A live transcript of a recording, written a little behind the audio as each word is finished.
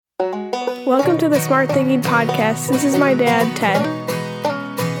Welcome to the Smart Thinking Podcast. This is my dad, Ted.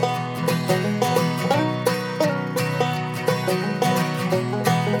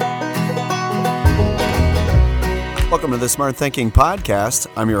 Welcome to the Smart Thinking Podcast.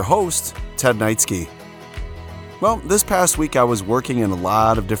 I'm your host, Ted Knightsky. Well, this past week I was working in a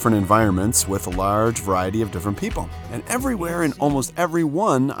lot of different environments with a large variety of different people. And everywhere and almost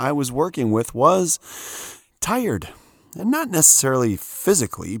everyone I was working with was tired. And not necessarily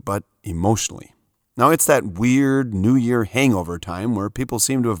physically, but emotionally. Now, it's that weird New Year hangover time where people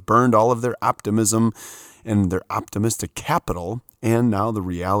seem to have burned all of their optimism and their optimistic capital, and now the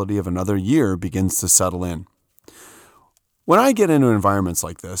reality of another year begins to settle in. When I get into environments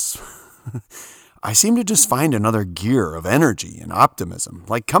like this, I seem to just find another gear of energy and optimism.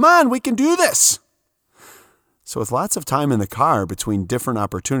 Like, come on, we can do this. So with lots of time in the car between different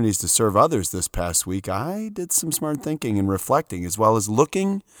opportunities to serve others this past week, I did some smart thinking and reflecting as well as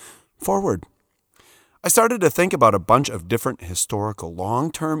looking forward. I started to think about a bunch of different historical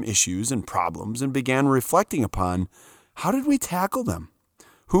long-term issues and problems and began reflecting upon how did we tackle them?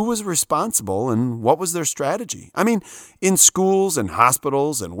 Who was responsible and what was their strategy? I mean, in schools and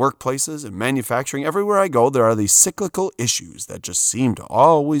hospitals and workplaces and manufacturing, everywhere I go, there are these cyclical issues that just seem to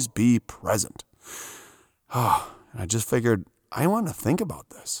always be present. I just figured I want to think about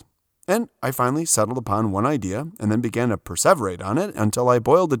this. And I finally settled upon one idea and then began to perseverate on it until I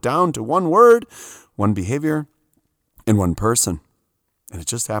boiled it down to one word, one behavior, and one person. And it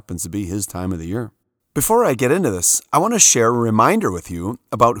just happens to be his time of the year. Before I get into this, I want to share a reminder with you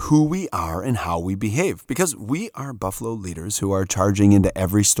about who we are and how we behave, because we are Buffalo leaders who are charging into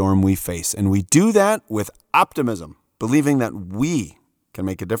every storm we face, and we do that with optimism, believing that we can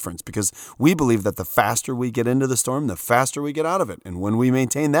make a difference, because we believe that the faster we get into the storm, the faster we get out of it, and when we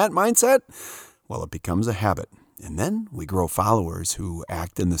maintain that mindset, well, it becomes a habit. And then we grow followers who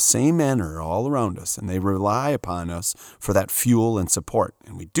act in the same manner all around us, and they rely upon us for that fuel and support.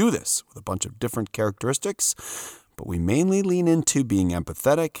 And we do this with a bunch of different characteristics, but we mainly lean into being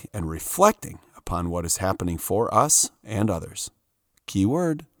empathetic and reflecting upon what is happening for us and others.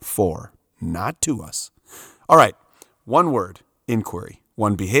 Keyword, for, not to us. All right, one word, inquiry.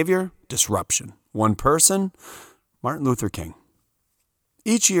 One behavior, disruption. One person, Martin Luther King.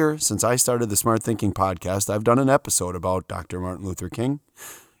 Each year since I started the Smart Thinking Podcast, I've done an episode about Dr. Martin Luther King.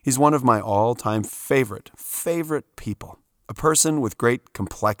 He's one of my all-time favorite people. A person with great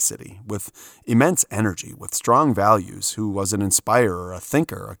complexity, with immense energy, with strong values, who was an inspirer, a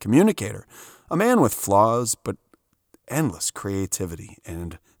thinker, a communicator, a man with flaws, but endless creativity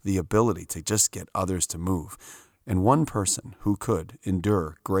and the ability to just get others to move. And one person who could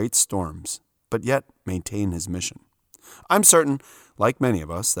endure great storms, but yet maintain his mission. I'm certain, like many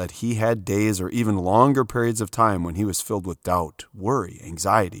of us, that he had days or even longer periods of time when he was filled with doubt, worry,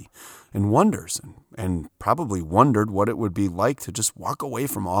 anxiety, and wonders, and probably wondered what it would be like to just walk away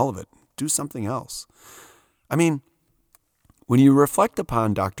from all of it, do something else. I mean, when you reflect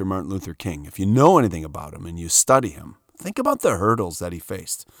upon Dr. Martin Luther King, if you know anything about him and you study him, think about the hurdles that he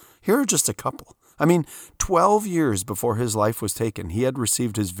faced. Here are just a couple. 12 years before his life was taken, he had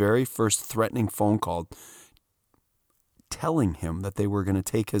received his very first threatening phone call telling him that they were going to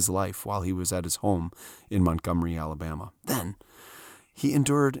take his life while he was at his home in Montgomery, Alabama. Then he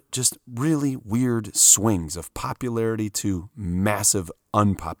endured just really weird swings of popularity to massive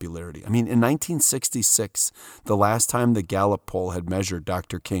unpopularity. In 1966, the last time the Gallup poll had measured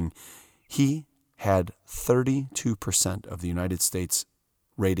Dr. King, he had 32% of the United States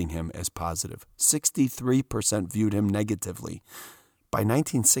rating him as positive. 63% viewed him negatively. By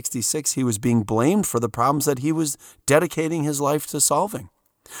 1966, he was being blamed for the problems that he was dedicating his life to solving.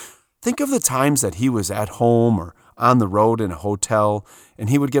 Think of the times that he was at home or on the road in a hotel, and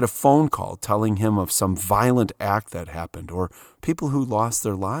he would get a phone call telling him of some violent act that happened, or people who lost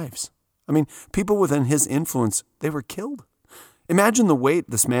their lives. People within his influence, they were killed. Imagine the weight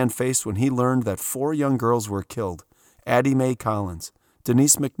this man faced when he learned that 4 young girls were killed. Addie Mae Collins,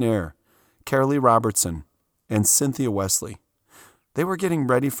 Denise McNair, Carolee Robertson, and Cynthia Wesley. They were getting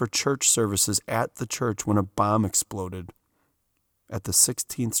ready for church services at the church when a bomb exploded at the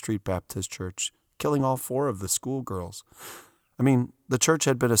 16th Street Baptist Church, killing all 4 of the schoolgirls. The church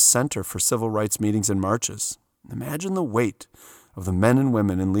had been a center for civil rights meetings and marches. Imagine the weight of the men and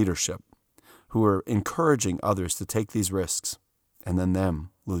women in leadership who were encouraging others to take these risks, and then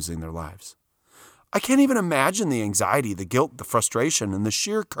them losing their lives. I can't even imagine the anxiety, the guilt, the frustration, and the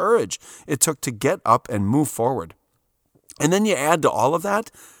sheer courage it took to get up and move forward. And then you add to all of that,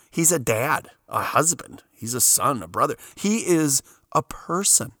 he's a dad, a husband, he's a son, a brother. He is a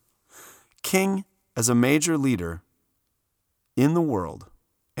person. King, as a major leader in the world,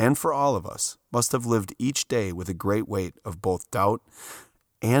 and for all of us, must have lived each day with a great weight of both doubt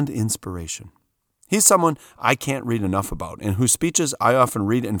and inspiration. He's someone I can't read enough about, and whose speeches I often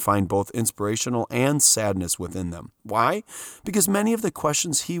read and find both inspirational and sadness within them. Why? Because many of the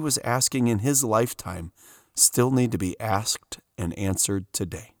questions he was asking in his lifetime still need to be asked and answered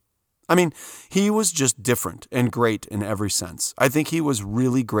today. I mean, he was just different and great in every sense. I think he was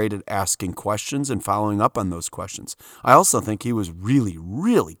really great at asking questions and following up on those questions. I also think he was really,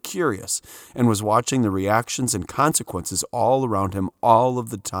 really curious and was watching the reactions and consequences all around him all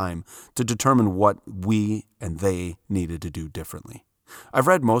of the time to determine what we and they needed to do differently. I've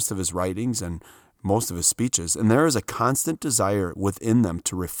read most of his writings and most of his speeches, and there is a constant desire within them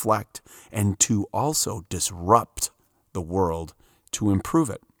to reflect and to also disrupt the world to improve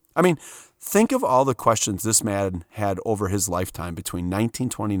it. I mean, think of all the questions this man had over his lifetime between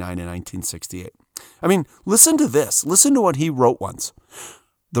 1929 and 1968. I mean, listen to this. Listen to what he wrote once.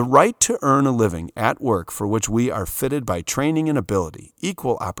 The right to earn a living at work for which we are fitted by training and ability,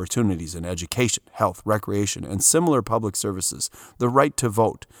 equal opportunities in education, health, recreation, and similar public services, the right to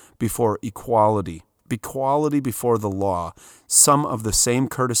vote before equality before the law, some of the same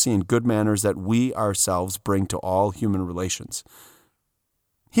courtesy and good manners that we ourselves bring to all human relations.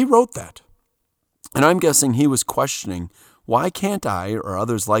 He wrote that. And I'm guessing he was questioning, why can't I or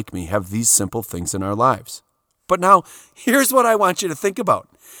others like me have these simple things in our lives? But now, here's what I want you to think about.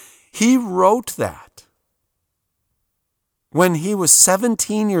 He wrote that when he was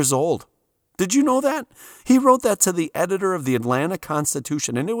 17 years old. Did you know that? He wrote that to the editor of the Atlanta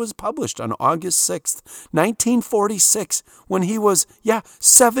Constitution, and it was published on August 6th, 1946, when he was,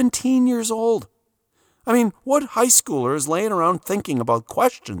 17 years old. I mean, what high schooler is laying around thinking about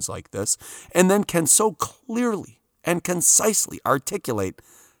questions like this and then can so clearly and concisely articulate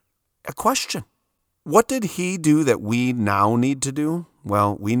a question? What did he do that we now need to do?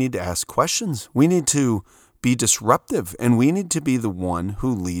 Well, we need to ask questions. We need to be disruptive, and we need to be the one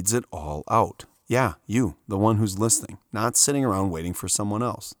who leads it all out. Yeah, you, the one who's listening, not sitting around waiting for someone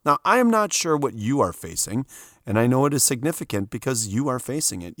else. Now, I am not sure what you are facing, and I know it is significant because you are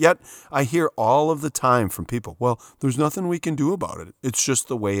facing it. Yet, I hear all of the time from people, well, there's nothing we can do about it. It's just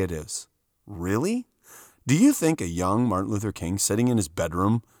the way it is. Really? Do you think a young Martin Luther King sitting in his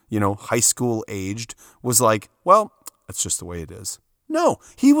bedroom, high school aged, was like, well, it's just the way it is? No,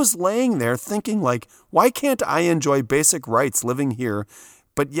 he was laying there thinking like, why can't I enjoy basic rights living here,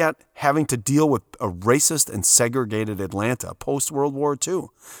 but yet having to deal with a racist and segregated Atlanta post-World War II?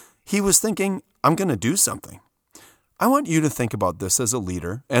 He was thinking, I'm going to do something. I want you to think about this as a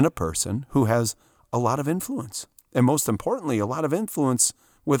leader and a person who has a lot of influence, and most importantly, a lot of influence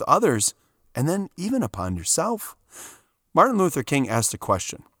with others, and then even upon yourself. Martin Luther King asked a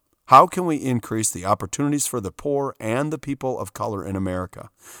question. How can we increase the opportunities for the poor and the people of color in America?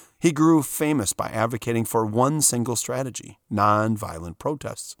 He grew famous by advocating for one single strategy, nonviolent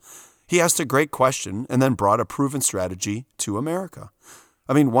protests. He asked a great question and then brought a proven strategy to America.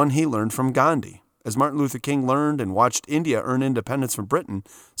 One he learned from Gandhi. As Martin Luther King learned and watched India earn independence from Britain,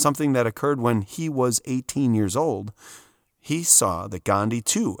 something that occurred when he was 18 years old, he saw that Gandhi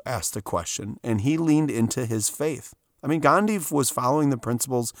too asked a question, and he leaned into his faith. Gandhi was following the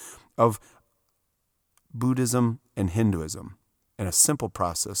principles of Buddhism and Hinduism in a simple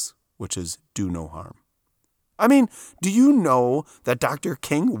process, which is do no harm. Do you know that Dr.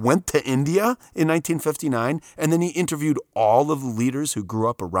 King went to India in 1959 and then he interviewed all of the leaders who grew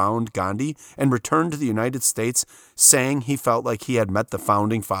up around Gandhi and returned to the United States saying he felt like he had met the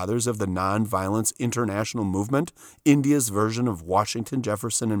founding fathers of the nonviolence international movement, India's version of Washington,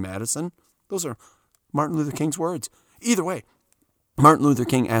 Jefferson, and Madison? Those are Martin Luther King's words. Either way, Martin Luther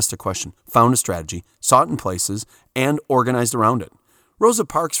King asked a question, found a strategy, saw it in places, and organized around it. Rosa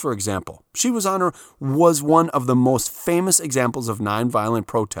Parks, for example, she was one of the most famous examples of nonviolent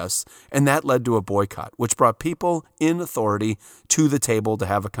protests, and that led to a boycott, which brought people in authority to the table to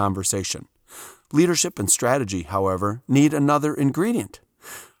have a conversation. Leadership and strategy, however, need another ingredient: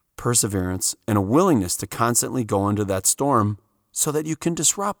 perseverance and a willingness to constantly go into that storm so that you can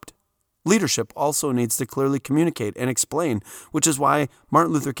disrupt. Leadership also needs to clearly communicate and explain, which is why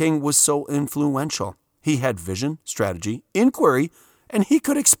Martin Luther King was so influential. He had vision, strategy, inquiry, and he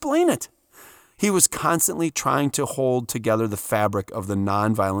could explain it. He was constantly trying to hold together the fabric of the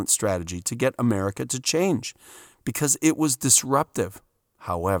nonviolent strategy to get America to change, because it was disruptive.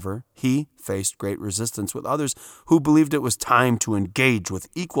 However, he faced great resistance with others who believed it was time to engage with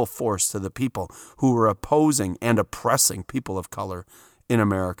equal force to the people who were opposing and oppressing people of color in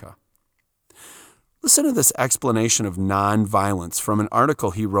America. Listen to this explanation of nonviolence from an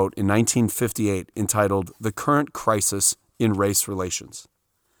article he wrote in 1958 entitled "The Current Crisis in Race Relations."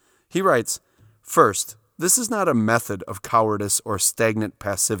 He writes, "First, this is not a method of cowardice or stagnant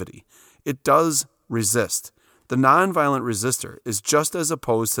passivity. It does resist. The nonviolent resistor is just as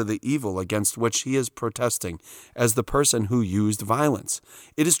opposed to the evil against which he is protesting as the person who used violence.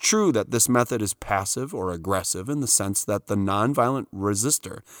 It is true that this method is passive or aggressive in the sense that the nonviolent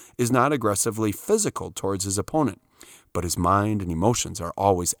resistor is not aggressively physical towards his opponent, but his mind and emotions are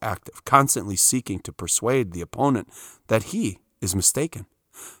always active, constantly seeking to persuade the opponent that he is mistaken.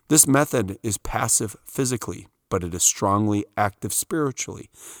 This method is passive physically, but it is strongly active spiritually.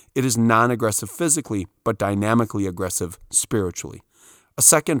 It is non-aggressive physically, but dynamically aggressive spiritually. A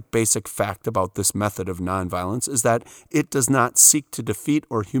second basic fact about this method of nonviolence is that it does not seek to defeat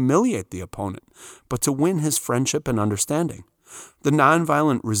or humiliate the opponent, but to win his friendship and understanding. The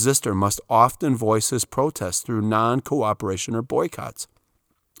nonviolent resistor must often voice his protest through non-cooperation or boycotts.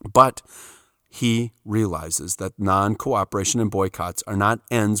 But he realizes that non-cooperation and boycotts are not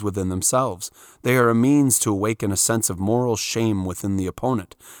ends within themselves. They are a means to awaken a sense of moral shame within the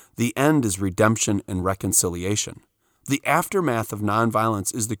opponent. The end is redemption and reconciliation. The aftermath of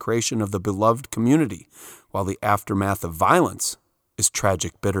nonviolence is the creation of the beloved community, while the aftermath of violence is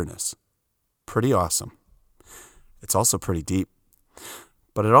tragic bitterness." Pretty awesome. It's also pretty deep.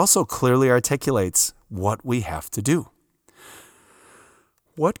 But it also clearly articulates what we have to do.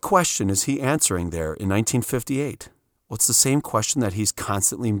 What question is he answering there in 1958? Well, it's the same question that he's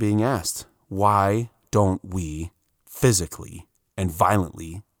constantly being asked. Why don't we physically and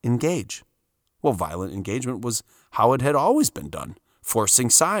violently engage? Well, violent engagement was how it had always been done, forcing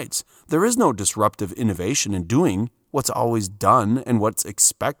sides. There is no disruptive innovation in doing what's always done and what's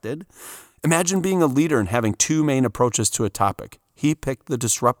expected. Imagine being a leader and having two main approaches to a topic. He picked the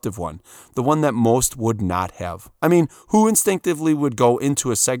disruptive one, the one that most would not have. I mean, who instinctively would go into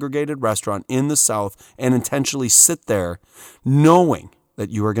a segregated restaurant in the South and intentionally sit there knowing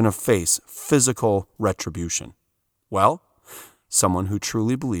that you are going to face physical retribution? Well, someone who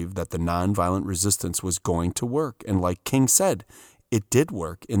truly believed that the nonviolent resistance was going to work. And like King said, it did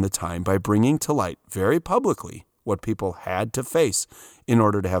work in the time by bringing to light very publicly what people had to face in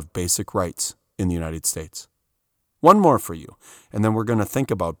order to have basic rights in the United States. One more for you, and then we're going to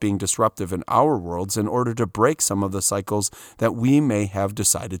think about being disruptive in our worlds in order to break some of the cycles that we may have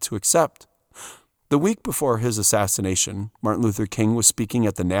decided to accept. The week before his assassination, Martin Luther King was speaking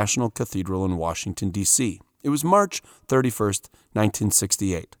at the National Cathedral in Washington, D.C. It was March 31st,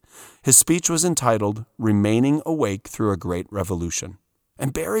 1968. His speech was entitled, "Remaining Awake Through a Great Revolution."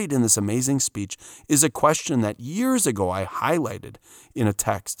 And buried in this amazing speech is a question that years ago I highlighted in a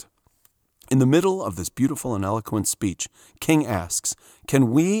text. In the middle of this beautiful and eloquent speech, King asks,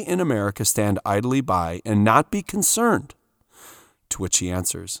 "Can we in America stand idly by and not be concerned?" To which he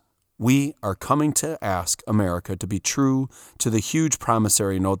answers, "We are coming to ask America to be true to the huge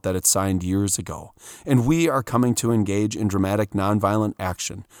promissory note that it signed years ago, and we are coming to engage in dramatic nonviolent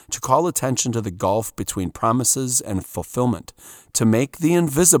action, to call attention to the gulf between promises and fulfillment, to make the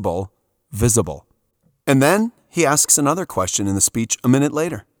invisible visible." And then he asks another question in the speech a minute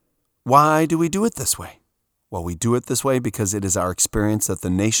later. Why do we do it this way? Well, we do it this way because it is our experience that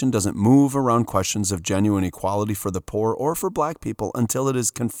the nation doesn't move around questions of genuine equality for the poor or for black people until it is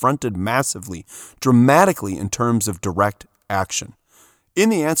confronted massively, dramatically in terms of direct action. In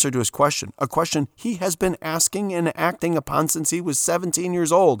the answer to his question, a question he has been asking and acting upon since he was 17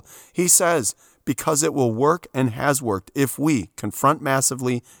 years old, he says, because it will work and has worked if we confront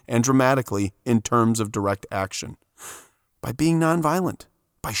massively and dramatically in terms of direct action. By being nonviolent.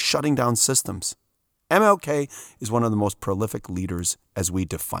 By shutting down systems. MLK is one of the most prolific leaders as we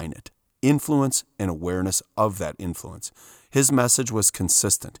define it. Influence and awareness of that influence. His message was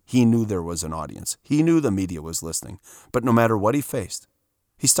consistent. He knew there was an audience. He knew the media was listening. But no matter what he faced,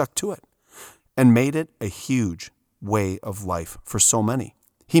 he stuck to it and made it a huge way of life for so many.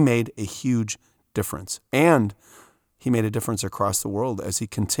 He made a huge difference. And he made a difference across the world as he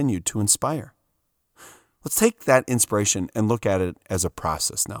continued to inspire. Let's take that inspiration and look at it as a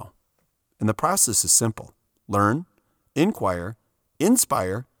process now. And the process is simple. Learn, inquire,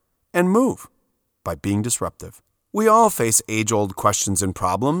 inspire, and move by being disruptive. We all face age-old questions and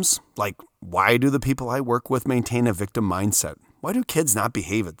problems, like why do the people I work with maintain a victim mindset? Why do kids not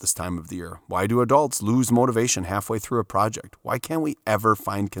behave at this time of the year? Why do adults lose motivation halfway through a project? Why can't we ever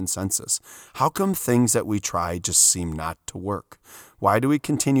find consensus? How come things that we try just seem not to work? Why do we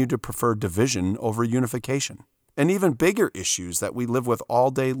continue to prefer division over unification? And even bigger issues that we live with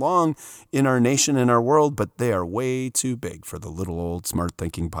all day long in our nation and our world, but they are way too big for the little old Smart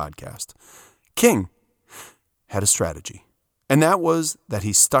Thinking podcast. King had a strategy, and that was that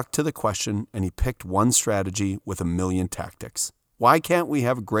he stuck to the question and he picked one strategy with a million tactics. Why can't we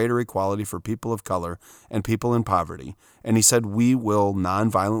have greater equality for people of color and people in poverty? And he said, we will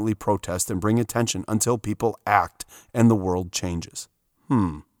nonviolently protest and bring attention until people act and the world changes.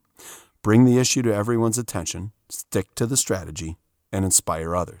 Bring the issue to everyone's attention, stick to the strategy, and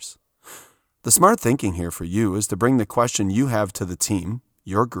inspire others. The smart thinking here for you is to bring the question you have to the team,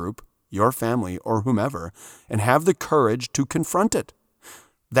 your group, your family, or whomever, and have the courage to confront it.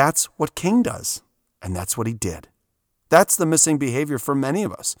 That's what King does, and that's what he did. That's the missing behavior for many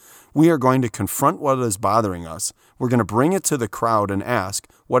of us. We are going to confront what is bothering us. We're going to bring it to the crowd and ask,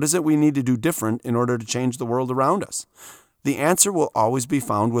 what is it we need to do different in order to change the world around us? The answer will always be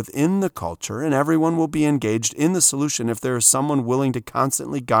found within the culture, and everyone will be engaged in the solution if there is someone willing to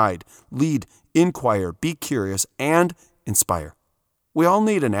constantly guide, lead, inquire, be curious, and inspire. We all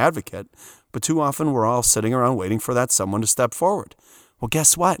need an advocate, but too often we're all sitting around waiting for that someone to step forward. Well,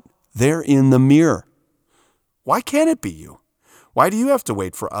 guess what? They're in the mirror. Why can't it be you? Why do you have to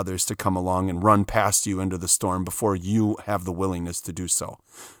wait for others to come along and run past you into the storm before you have the willingness to do so?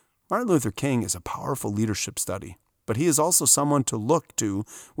 Martin Luther King is a powerful leadership study, but he is also someone to look to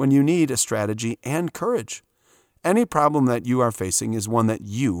when you need a strategy and courage. Any problem that you are facing is one that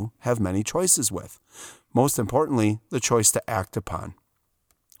you have many choices with. Most importantly, the choice to act upon.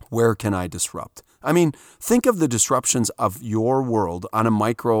 Where can I disrupt? Think of the disruptions of your world on a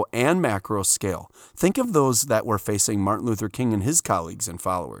micro and macro scale. Think of those that were facing Martin Luther King and his colleagues and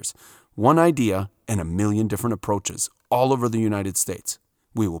followers. One idea and a million different approaches all over the United States.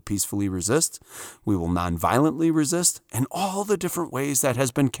 We will peacefully resist. We will nonviolently resist, and all the different ways that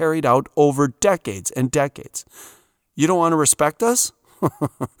has been carried out over decades and decades. You don't want to respect us?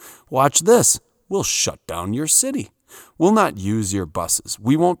 Watch this. We'll shut down your city. We'll not use your buses.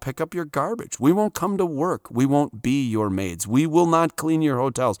 We won't pick up your garbage. We won't come to work. We won't be your maids. We will not clean your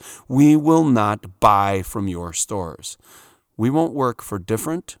hotels. We will not buy from your stores. We won't work for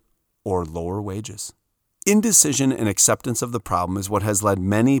different or lower wages. Indecision and acceptance of the problem is what has led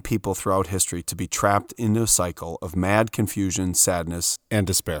many people throughout history to be trapped into a cycle of mad confusion, sadness, and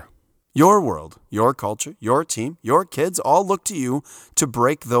despair. Your world, your culture, your team, your kids all look to you to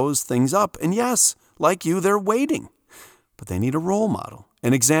break those things up. And yes, like you, they're waiting. But they need a role model,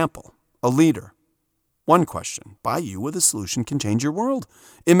 an example, a leader. One question by you with a solution can change your world.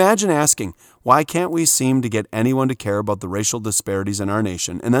 Imagine asking, why can't we seem to get anyone to care about the racial disparities in our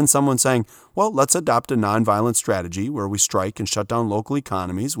nation? And then someone saying, well, let's adopt a nonviolent strategy where we strike and shut down local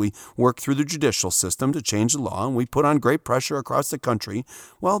economies. We work through the judicial system to change the law, and we put on great pressure across the country.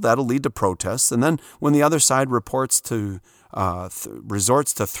 Well, that'll lead to protests. And then when the other side resorts to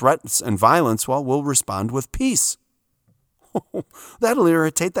threats and violence, well, we'll respond with peace. That'll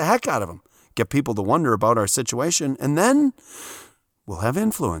irritate the heck out of them. Get people to wonder about our situation, and then we'll have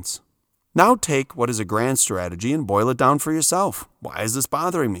influence. Now take what is a grand strategy and boil it down for yourself. Why is this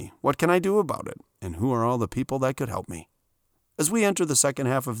bothering me? What can I do about it? And who are all the people that could help me? As we enter the second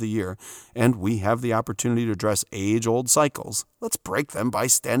half of the year, and we have the opportunity to address age-old cycles, let's break them by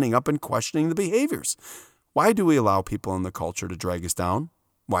standing up and questioning the behaviors. Why do we allow people in the culture to drag us down?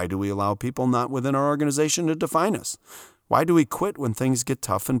 Why do we allow people not within our organization to define us? Why do we quit when things get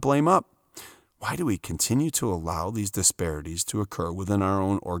tough and blame up? Why do we continue to allow these disparities to occur within our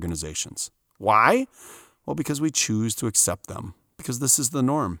own organizations? Why? Well, because we choose to accept them, because this is the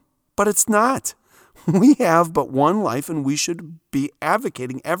norm. But it's not. We have but one life, and we should be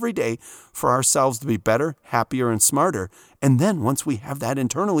advocating every day for ourselves to be better, happier, and smarter. And then once we have that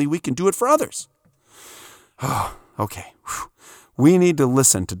internally, we can do it for others. Okay. We need to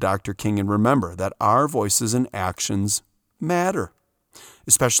listen to Dr. King and remember that our voices and actions matter,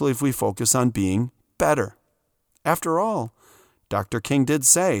 especially if we focus on being better. After all, Dr. King did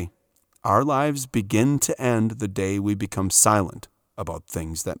say, our lives begin to end the day we become silent about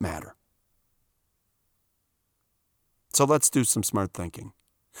things that matter. So let's do some smart thinking.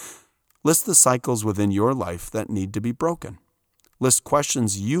 List the cycles within your life that need to be broken. List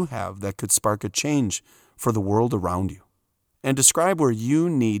questions you have that could spark a change for the world around you. And describe where you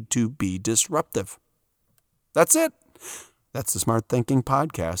need to be disruptive. That's it. That's the Smart Thinking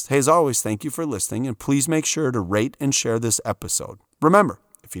Podcast. Hey, as always, thank you for listening, and please make sure to rate and share this episode. Remember,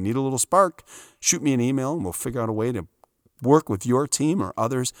 if you need a little spark, shoot me an email, and we'll figure out a way to work with your team or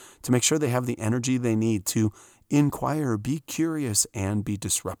others to make sure they have the energy they need to inquire, be curious, and be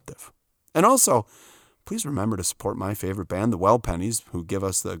disruptive. And also, please remember to support my favorite band, the Well Pennies, who give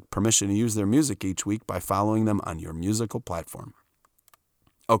us the permission to use their music each week by following them on your musical platform.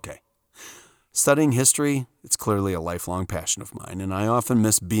 Okay. Studying history, it's clearly a lifelong passion of mine, and I often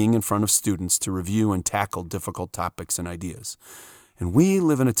miss being in front of students to review and tackle difficult topics and ideas. And we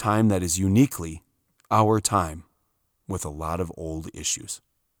live in a time that is uniquely our time. with a lot of old issues.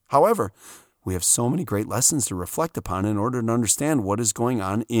 However, we have so many great lessons to reflect upon in order to understand what is going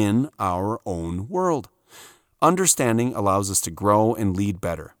on in our own world. Understanding allows us to grow and lead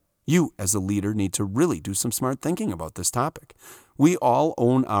better. You, as a leader, need to really do some smart thinking about this topic. We all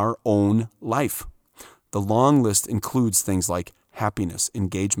own our own life. The long list includes things like happiness,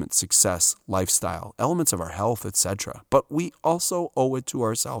 engagement, success, lifestyle, elements of our health, etc. But we also owe it to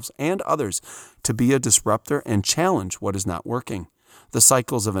ourselves and others to be a disruptor and challenge what is not working, the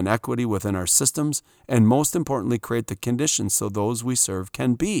cycles of inequity within our systems, and most importantly, create the conditions so those we serve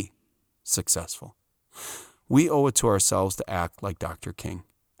can be successful. We owe it to ourselves to act like Dr. King.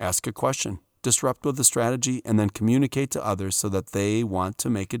 Ask a question, disrupt with a strategy, and then communicate to others so that they want to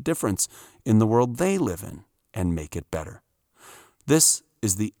make a difference in the world they live in and make it better. This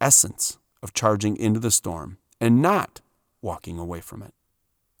is the essence of charging into the storm and not walking away from it.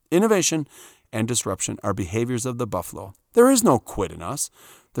 Innovation and disruption are behaviors of the buffalo. There is no quit in us.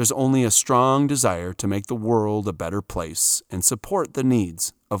 There's only a strong desire to make the world a better place and support the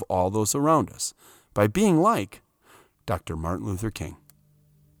needs of all those around us by being like Dr. Martin Luther King.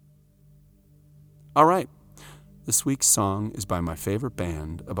 All right, this week's song is by my favorite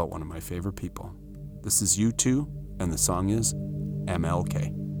band about one of my favorite people. This is U2, and the song is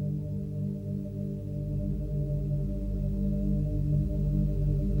MLK.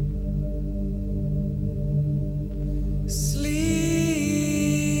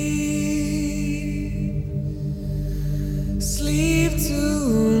 Sleep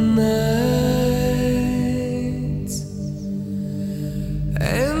tonight,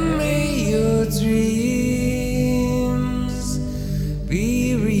 and may your dreams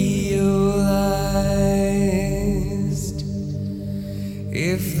be realized.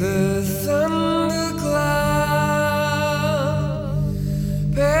 If the thundercloud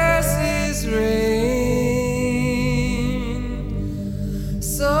passes rain,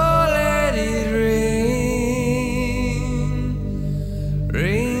 so let it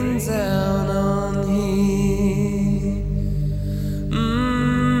rain down on me.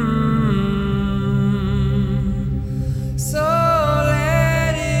 So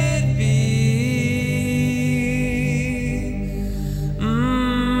let it be.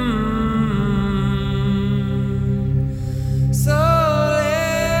 So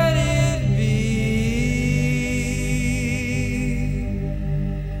let it be.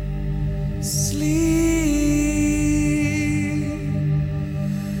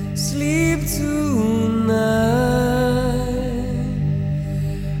 Sleep tonight,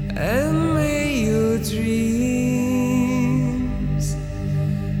 and may your dreams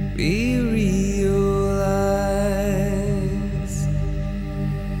be realized.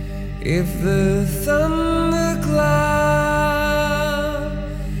 If the thundercloud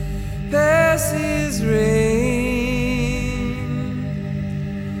passes rain,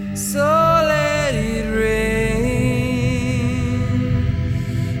 so let it rain.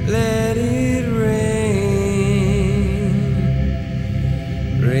 Let it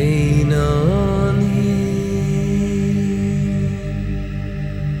rain on